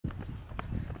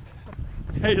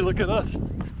Hey, look at us,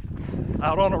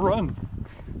 out on a run.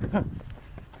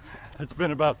 It's been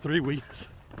about 3 weeks.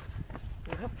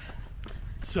 Yep.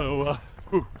 So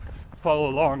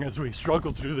follow along as we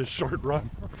struggle through this short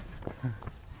run.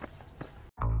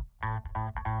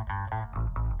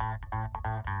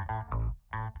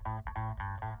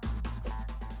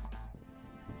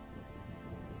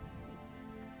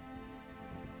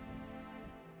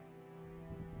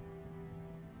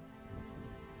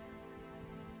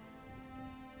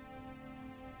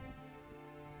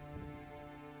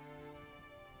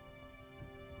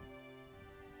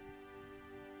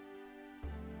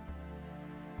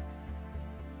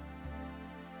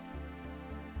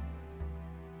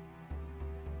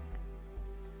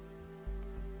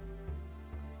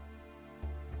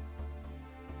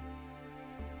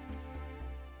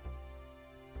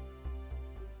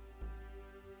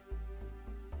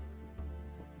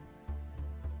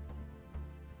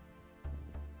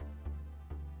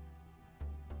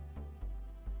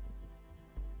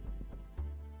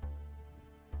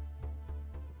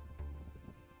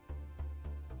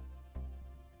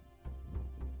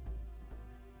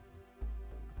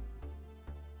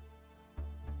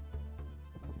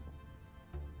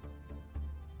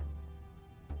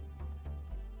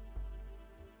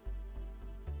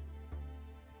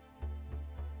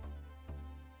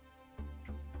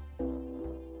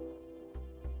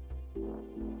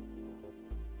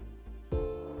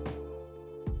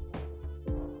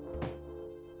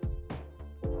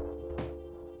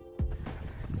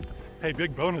 Hey,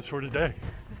 big bonus for today.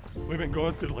 We've been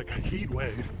going through like a heat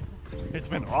wave. It's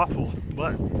been awful,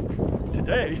 but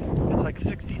today it's like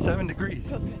 67 degrees.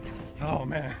 That's fantastic. Oh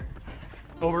man.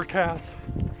 Overcast,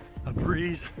 a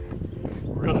breeze,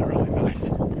 really, really nice.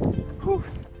 Whew.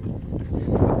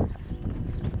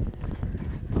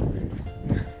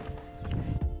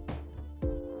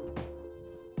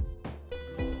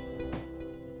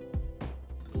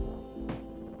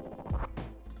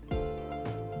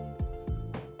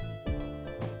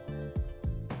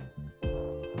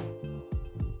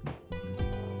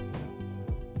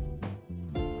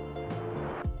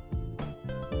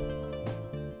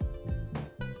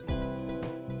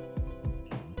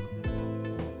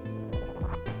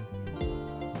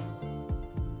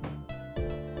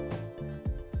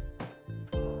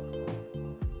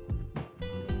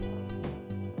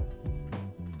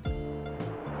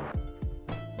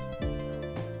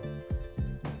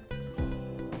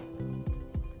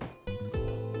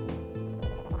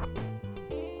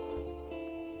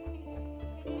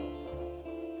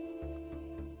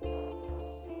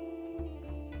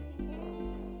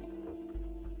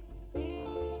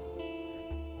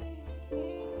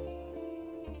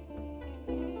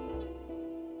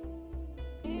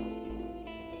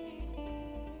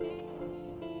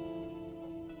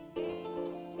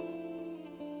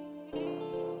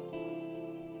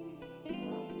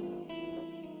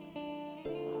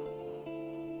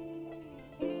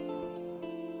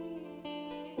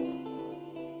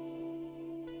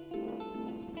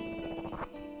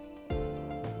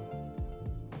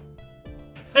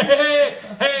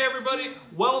 Hey everybody,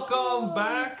 welcome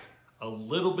back. A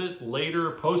little bit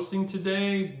later posting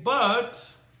today, but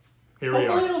here we are.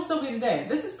 Hopefully it'll still be today.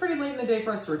 This is pretty late in the day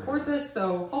for us to record this,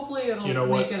 so hopefully it'll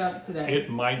make it up today. It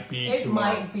might be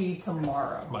tomorrow. It might be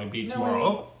tomorrow. Might be tomorrow.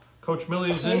 Oh, Coach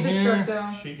Millie's in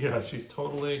here. She's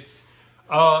totally...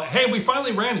 hey, we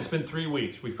finally ran. It's been 3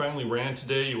 weeks. We finally ran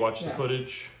today. You watched the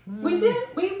footage. We did.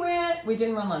 We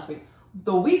didn't run last week.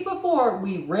 The week before,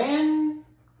 we ran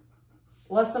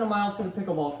less than a mile to the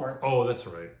pickleball court. Oh, that's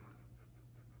right.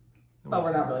 But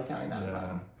we're not really counting that as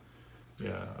well.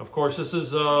 Yeah, of course, this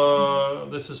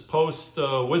is post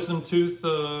wisdom tooth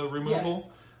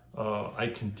removal. Yes. I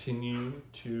continue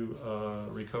to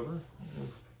recover.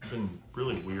 It's been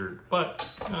really weird, but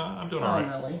I'm doing all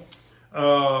right.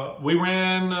 Really? We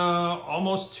ran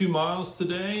almost 2 miles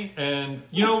today, and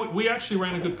you know, we actually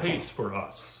ran a good pace for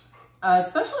us.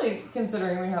 Especially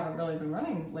considering we haven't really been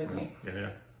running lately.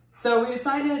 Yeah. So we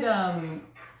decided,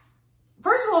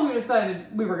 first of all, we decided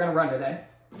we were going to run today.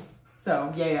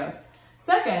 So, yay us.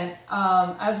 Second,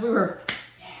 as we were,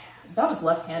 that was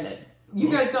left-handed. You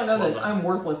guys don't know this. I'm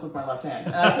worthless with my left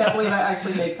hand. I can't believe I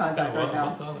actually made contact right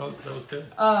now. That was good.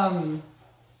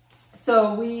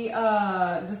 So we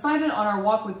decided on our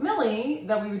walk with Millie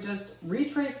that we would just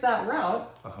retrace that route,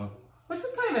 which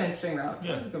was kind of an interesting route.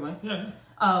 Yeah. It was a good one. Yeah.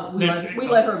 We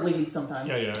let her lead sometimes.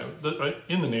 Yeah.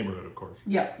 In the neighborhood, of course.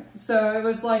 Yeah. So it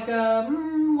was like a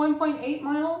 1.8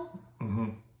 mile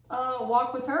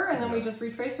walk with her, and then we just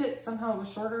retraced it. Somehow it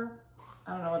was shorter.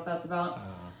 I don't know what that's about.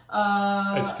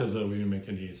 It's because we didn't make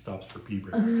any stops for pee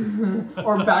breaks.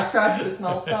 Or backtracks to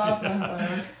smell stuff.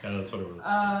 Yeah, that's what it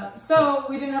was. So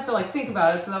we didn't have to like think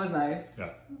about it, so that was nice.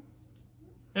 Yeah.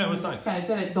 Yeah, it was nice. Just kind of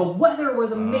did it. The weather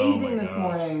was amazing this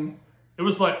morning. It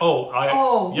was like,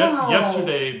 wow.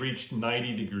 Yesterday it reached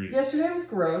 90 degrees. Yesterday was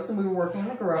gross, and we were working in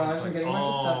the garage and getting a bunch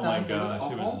of stuff done. It was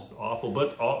awful. It was just awful.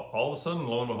 But all of a sudden,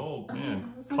 lo and behold,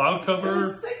 man, cloud It cover,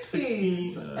 was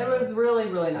 60s. It was really,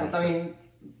 really nice. I mean,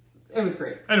 it was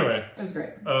great. Anyway. It was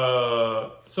great.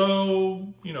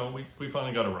 So, we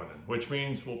finally got a run in, which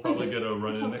means we'll probably get a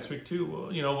run in next week too. Well,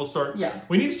 we'll start. Yeah.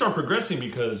 We need to start progressing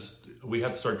because we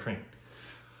have to start training.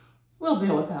 We'll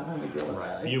deal with that when we deal with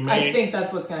that. I think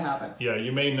that's what's going to happen. Yeah,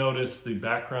 you may notice the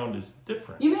background is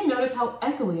different. You may notice how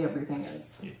echoey everything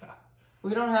is. Yeah.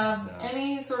 We don't have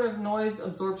any sort of noise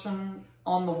absorption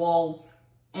on the walls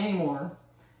anymore.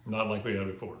 Not like we had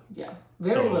before. Yeah,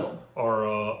 very little.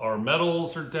 Our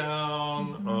metals are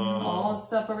down. All the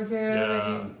stuff over here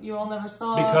that you all never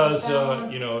saw. Because,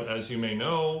 as you may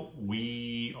know,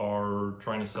 we are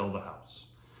trying to sell the house.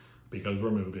 Because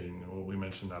we're moving. Well, we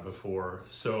mentioned that before.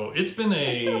 So it's been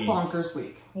a bonkers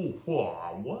week. Oh,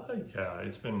 what? Yeah,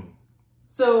 it's been.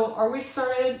 So our week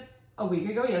started a week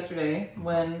ago yesterday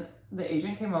when the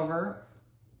agent came over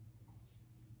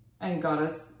and got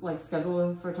us like scheduled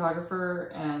with a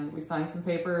photographer, and we signed some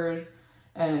papers,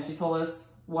 and she told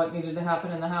us what needed to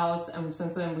happen in the house. And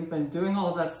since then we've been doing all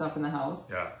of that stuff in the house.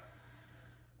 Yeah.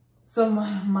 Some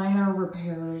minor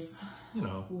repairs.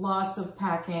 Lots of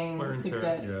packing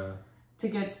to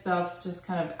get stuff just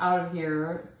kind of out of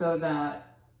here so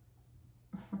that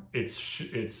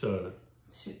it's a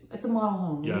model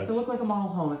home. It needs to look like a model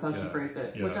home is how she phrased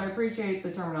it, which I appreciate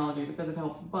the terminology because it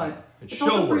helped, but it's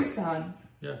also pretty sad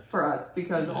for us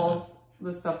because all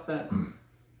the stuff that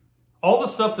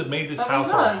made this house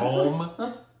our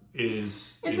home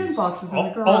is in boxes in the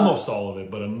garage. Almost all of it,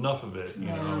 but enough of it,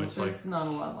 it's there's like not a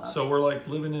lot left. So we're like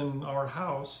living in our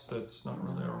house that's not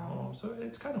really our home. So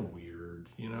it's kind of weird,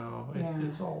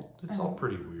 it's all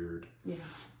pretty weird. Yeah.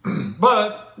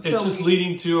 But it's just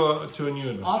leading to a new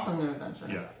adventure. Awesome new adventure.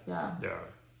 Yeah.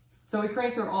 So we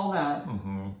cranked through all that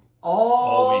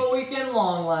all weekend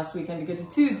long last weekend to get to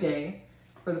Tuesday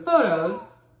for the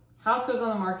photos. House goes on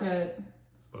the market.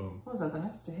 Boom. What was that, the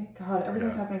next day? God,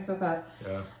 everything's happening so fast.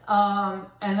 Yeah.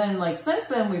 And then since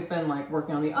then we've been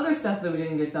working on the other stuff that we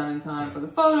didn't get done in time for the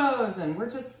photos, and we're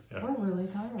really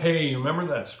tired. Hey, you remember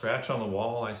that scratch on the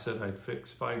wall I said I'd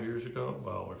fix 5 years ago?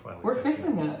 Well, we're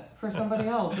fixing it for somebody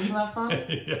else. Isn't that fun?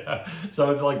 Yeah.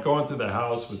 So it's like going through the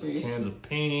house with cans of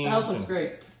paint. The house looks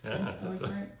great. Yeah. It looks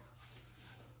great.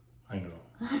 I know.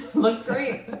 Looks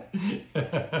great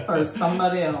for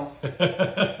somebody else. So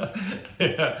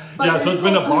it's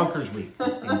been a bonkers week.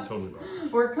 It's been totally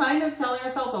bonkers. We're kind of telling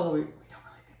ourselves, although we don't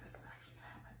really think this is actually going to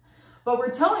happen, but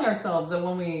we're telling ourselves that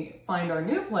when we find our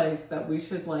new place that we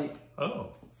should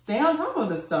stay on top of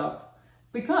this stuff,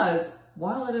 because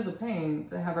while it is a pain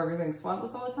to have everything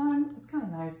spotless all the time, it's kind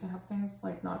of nice to have things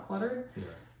not cluttered. Yeah.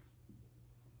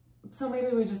 So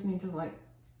maybe we just need to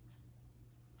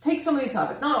take some of these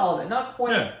habits, not all of it, not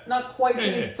quite to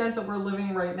the extent that we're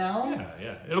living right now.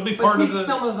 Yeah. It'll be part of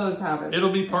some of those habits.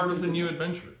 It'll be part of the new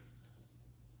adventure.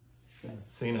 Yes.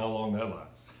 Seeing how long that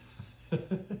lasts.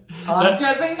 I'm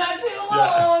guessing not too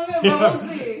long, but we'll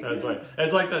see. That's right.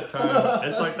 It's like that time.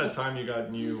 It's like that time you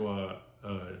got new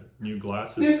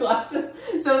glasses. New glasses.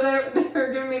 So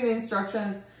they're giving me the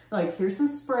instructions here's some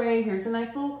spray, here's a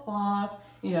nice little cloth.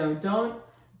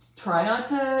 Try not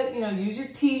to, use your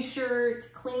t-shirt to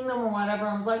clean them or whatever.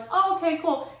 I was like, oh, okay,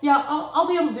 cool. Yeah, I'll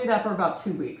be able to do that for about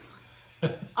 2 weeks.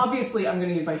 Obviously, I'm going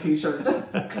to use my t-shirt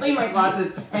to clean my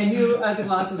glasses. And you, as a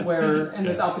glasses wearer in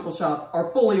this optical shop,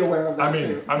 are fully aware of that,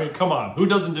 too. I mean, come on. Who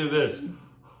doesn't do this?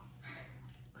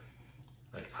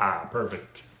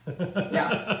 Perfect.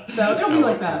 Yeah. So it'll be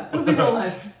like that. It'll be real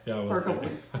nice for a couple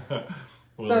weeks.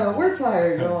 So we're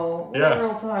tired, y'all. We're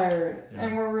real tired.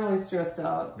 And we're really stressed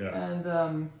out. Yeah.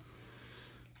 And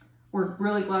we're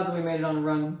really glad that we made it on a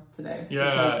run today.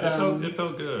 Yeah, because, it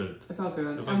felt good. It felt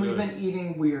good. And we've been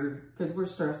eating weird because we're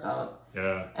stressed out.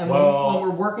 Yeah. And when we're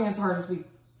working as hard as we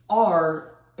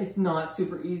are, it's not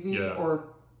super easy or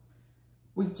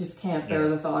we just can't bear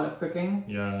the thought of cooking.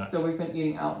 Yeah. So we've been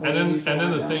eating out more and than then, usual. And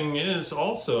then the thing is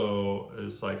also,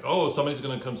 it's somebody's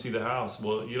going to come see the house.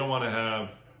 Well, you don't want to have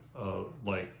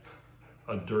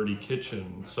a dirty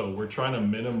kitchen, so we're trying to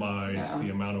minimize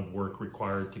the amount of work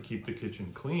required to keep the kitchen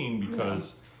clean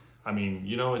because I mean,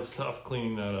 it's tough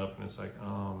cleaning that up, and it's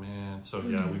oh man. So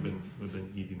we've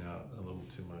been eating out a little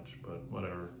too much, but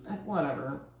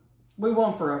whatever. We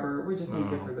won't forever. We just need to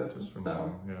get through this.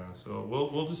 So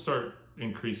we'll just start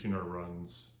increasing our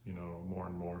runs, you know, more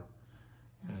and more,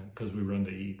 because we run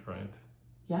to eat, right?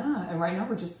 Yeah, and right now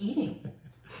we're just eating.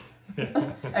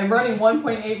 And running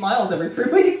 1.8 miles every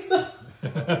 3 weeks. All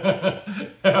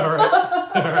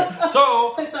right.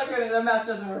 So it's not good. The math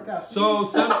doesn't work out. So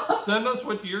send us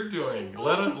what you're doing.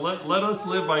 Let us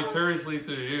live vicariously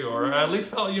through you, or at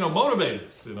least motivate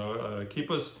us. You know, keep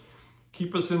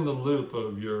us in the loop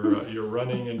of your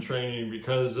running and training,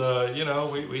 because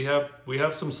we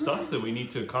have some stuff that we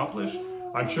need to accomplish.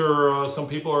 I'm sure some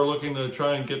people are looking to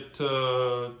try and get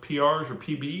PRs or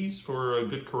PBs for a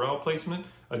good corral placement.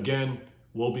 Again,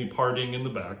 we'll be partying in the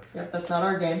back. Yep, that's not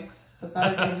our game. That's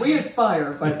not our game. We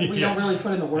aspire, but we don't really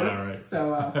put in the work. Yeah, right.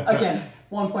 So again,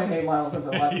 1.8 miles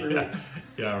over the last 3 weeks.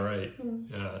 Yeah, right.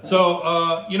 Yeah.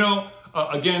 So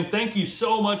again, thank you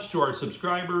so much to our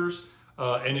subscribers.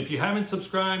 And if you haven't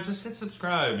subscribed, just hit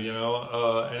subscribe.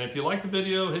 And if you like the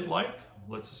video, hit like.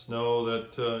 Lets us know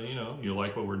that you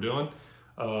like what we're doing.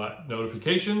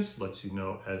 Notifications lets you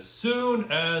know as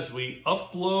soon as we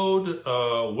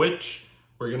upload, which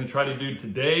we're going to try to do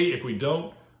today. If we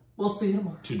don't, we'll see you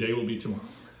tomorrow. Today will be tomorrow.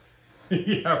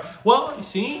 Yeah. Well, you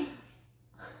see,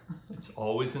 it's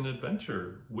always an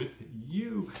adventure with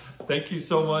you. Thank you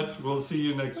so much. We'll see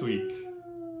you next week.